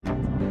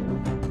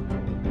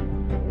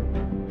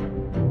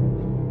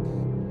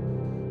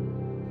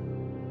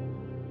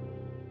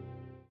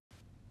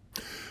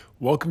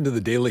Welcome to the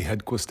Daily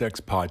Headquest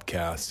X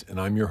podcast, and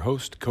I'm your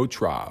host,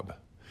 Coach Rob.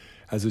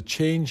 As a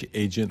change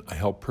agent, I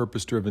help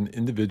purpose-driven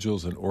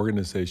individuals and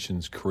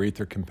organizations create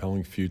their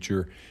compelling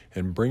future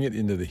and bring it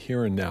into the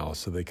here and now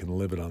so they can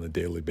live it on a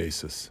daily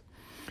basis.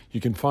 You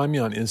can find me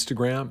on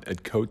Instagram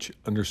at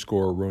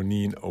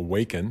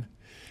Coach_Ronin_Awaken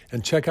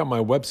and check out my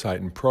website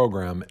and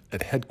program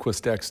at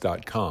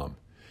headquestx.com.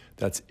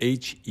 That's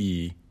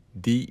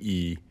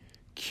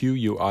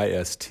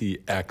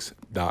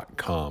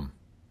HEDEQUISTX.com.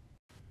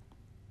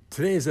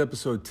 Today is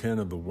episode 10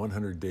 of the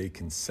 100-day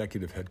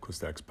consecutive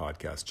Headquest X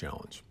podcast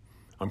challenge.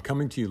 I'm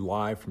coming to you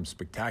live from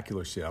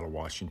spectacular Seattle,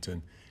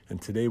 Washington,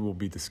 and today we'll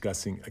be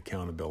discussing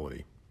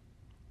accountability.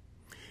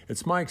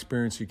 It's my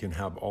experience you can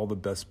have all the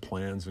best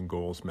plans and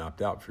goals mapped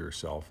out for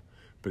yourself,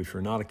 but if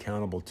you're not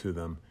accountable to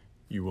them,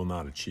 you will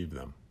not achieve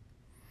them.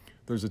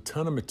 There's a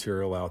ton of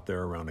material out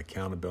there around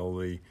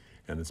accountability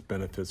and its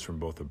benefits from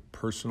both a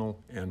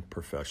personal and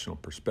professional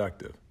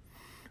perspective.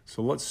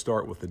 So let's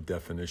start with a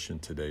definition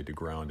today to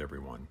ground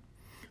everyone.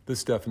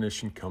 This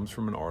definition comes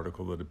from an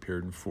article that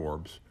appeared in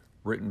Forbes,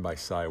 written by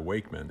Cy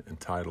Wakeman,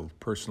 entitled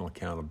Personal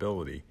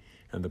Accountability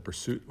and the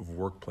Pursuit of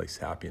Workplace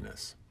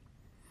Happiness.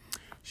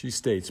 She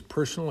states,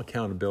 personal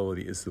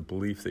accountability is the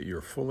belief that you're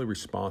fully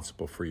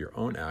responsible for your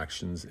own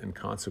actions and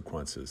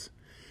consequences.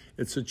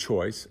 It's a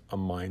choice, a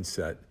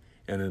mindset,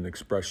 and an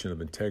expression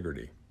of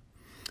integrity.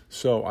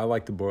 So I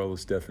like to boil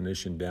this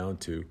definition down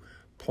to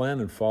plan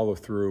and follow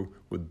through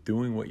with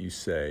doing what you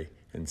say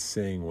and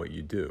saying what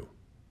you do.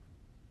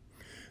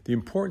 The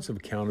importance of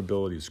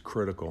accountability is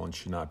critical and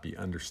should not be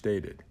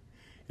understated.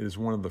 It is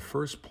one of the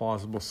first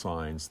plausible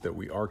signs that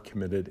we are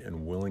committed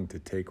and willing to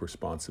take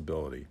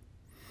responsibility.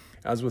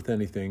 As with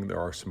anything,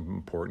 there are some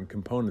important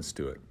components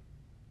to it.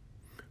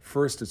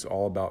 First, it's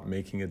all about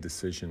making a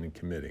decision and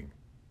committing.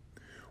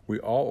 We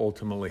all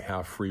ultimately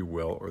have free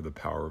will or the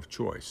power of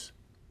choice.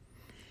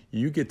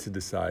 You get to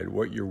decide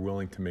what you're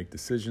willing to make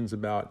decisions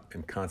about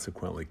and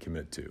consequently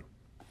commit to.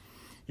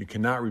 You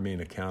cannot remain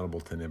accountable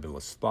to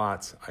nebulous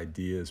thoughts,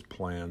 ideas,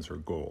 plans, or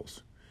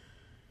goals.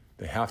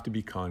 They have to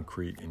be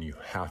concrete and you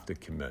have to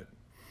commit.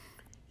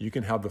 You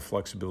can have the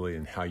flexibility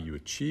in how you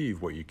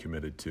achieve what you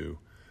committed to,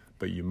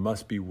 but you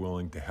must be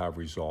willing to have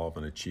resolve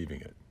in achieving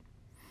it.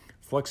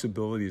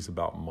 Flexibility is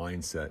about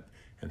mindset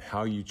and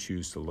how you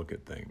choose to look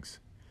at things.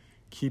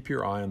 Keep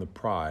your eye on the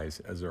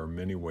prize, as there are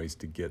many ways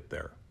to get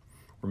there.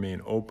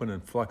 Remain open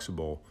and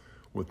flexible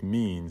with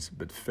means,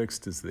 but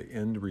fixed is the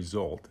end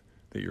result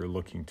that you're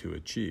looking to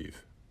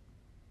achieve.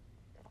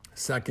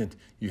 Second,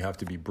 you have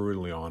to be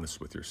brutally honest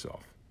with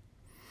yourself.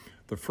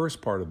 The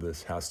first part of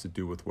this has to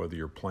do with whether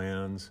your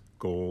plans,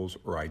 goals,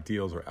 or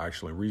ideals are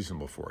actually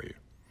reasonable for you.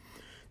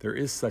 There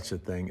is such a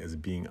thing as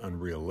being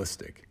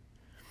unrealistic.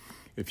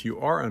 If you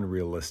are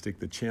unrealistic,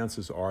 the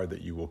chances are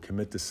that you will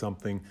commit to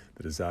something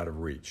that is out of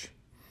reach.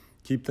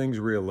 Keep things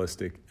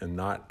realistic and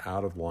not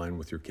out of line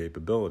with your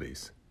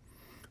capabilities.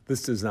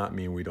 This does not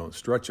mean we don't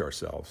stretch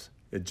ourselves.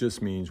 It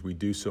just means we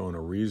do so in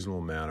a reasonable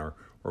manner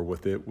or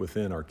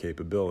within our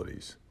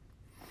capabilities.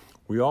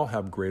 We all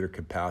have greater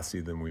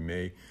capacity than we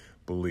may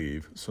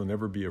believe, so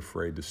never be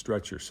afraid to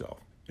stretch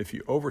yourself. If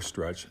you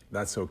overstretch,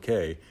 that's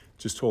okay.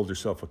 Just hold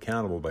yourself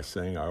accountable by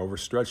saying, I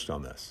overstretched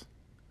on this.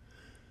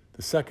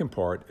 The second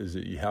part is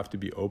that you have to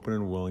be open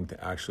and willing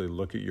to actually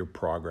look at your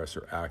progress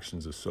or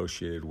actions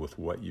associated with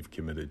what you've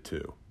committed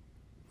to.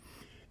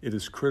 It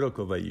is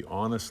critical that you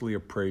honestly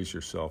appraise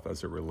yourself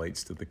as it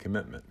relates to the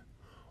commitment.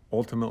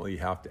 Ultimately, you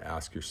have to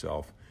ask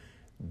yourself,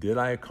 did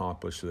I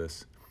accomplish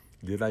this?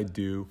 Did I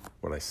do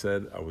what I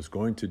said I was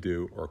going to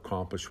do or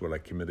accomplish what I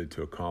committed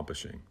to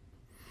accomplishing?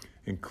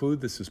 Include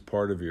this as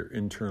part of your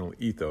internal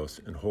ethos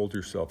and hold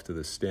yourself to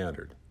this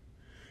standard.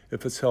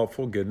 If it's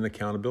helpful, get an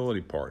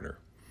accountability partner,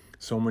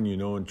 someone you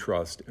know and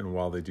trust, and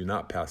while they do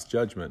not pass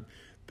judgment,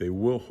 they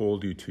will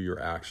hold you to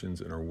your actions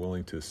and are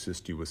willing to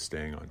assist you with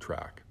staying on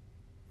track.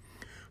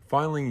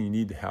 Finally, you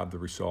need to have the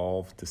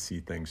resolve to see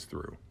things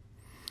through.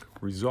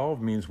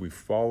 Resolve means we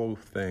follow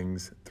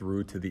things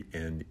through to the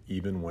end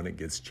even when it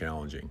gets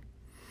challenging.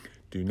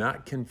 Do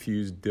not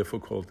confuse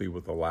difficulty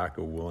with a lack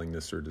of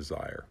willingness or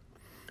desire.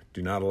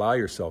 Do not allow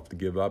yourself to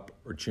give up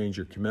or change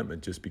your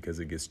commitment just because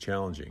it gets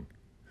challenging.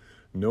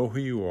 Know who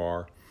you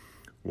are,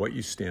 what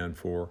you stand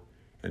for,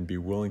 and be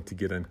willing to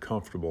get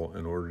uncomfortable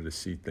in order to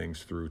see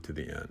things through to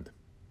the end.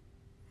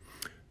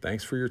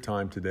 Thanks for your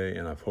time today,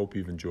 and I hope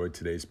you've enjoyed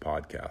today's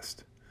podcast.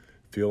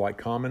 Feel like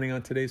commenting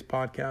on today's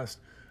podcast?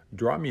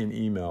 Drop me an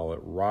email at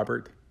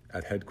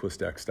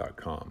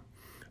robert@headquestx.com.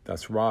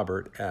 That's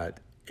Robert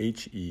at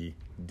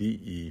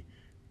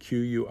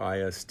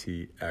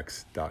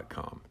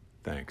HEDEQUISTX.com.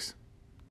 Thanks.